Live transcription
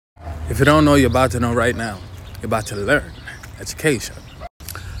If you don't know, you're about to know right now. You're about to learn education.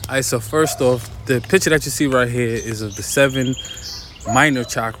 All right, so first off, the picture that you see right here is of the 7 minor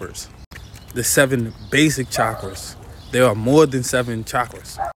chakras, the 7 basic chakras. There are more than 7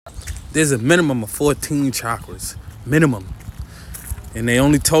 chakras. There's a minimum of 14 chakras, minimum. And they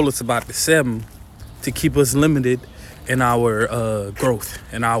only told us about the 7 to keep us limited in our growth,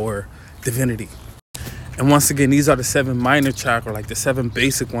 in our divinity. And once again, these are the 7 minor chakra, like the 7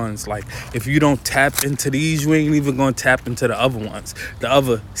 basic ones. Like if you don't tap into these, you ain't even gonna tap into the other ones. The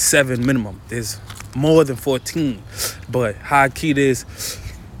other 7 minimum. There's more than 14, but high key there's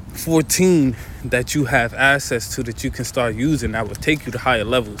 14 that you have access to that you can start using that will take you to higher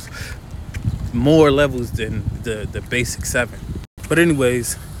levels, more levels than the basic 7. But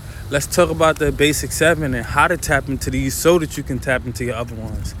anyways, let's talk about the basic 7 and how to tap into these so that you can tap into your other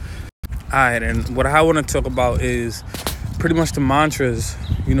ones. All right, and what I want to talk about is pretty much the mantras,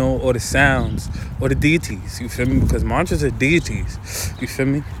 or the sounds, or the deities, you feel me? Because mantras are deities, you feel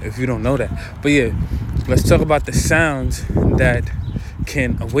me? If you don't know that. But yeah, let's talk about the sounds that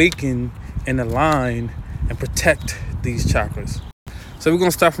can awaken and align and protect these chakras. So we're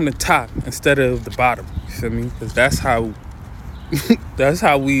going to start from the top instead of the bottom, you feel me? Because that's how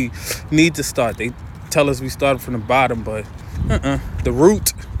we need to start. They tell us we started from the bottom, but the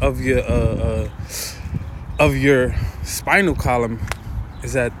root of your spinal column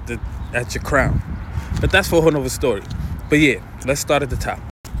is at your crown. But that's for a whole nother story. But yeah, let's start at the top.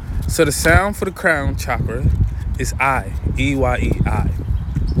 So the sound for the crown chakra is I, E-Y-E, I.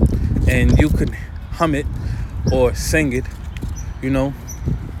 And you can hum it or sing it,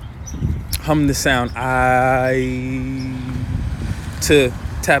 hum the sound I to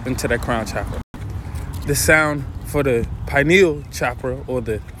tap into that crown chakra. The sound for the pineal chakra, or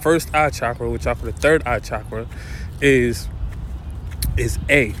the first eye chakra, which are for the third eye chakra, is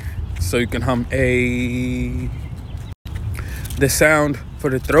A. So you can hum A. The sound for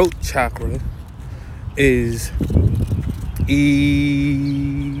the throat chakra is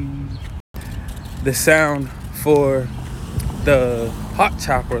E. The sound for the heart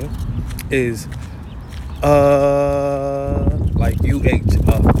chakra is like UH.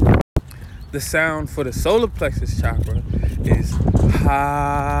 The sound for the solar plexus chakra is ha,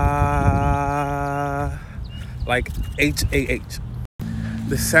 like HAH.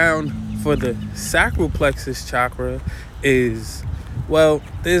 The sound for the sacral plexus chakra is,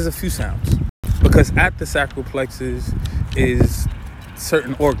 there's a few sounds, because at the sacral plexus is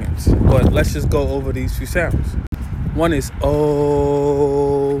certain organs. But let's just go over these few sounds. One is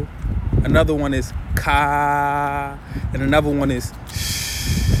O, another one is Ka, and another one is Sh.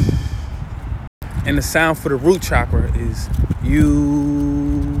 And the sound for the root chakra is U.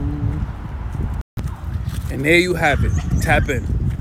 And there you have it. Tap in.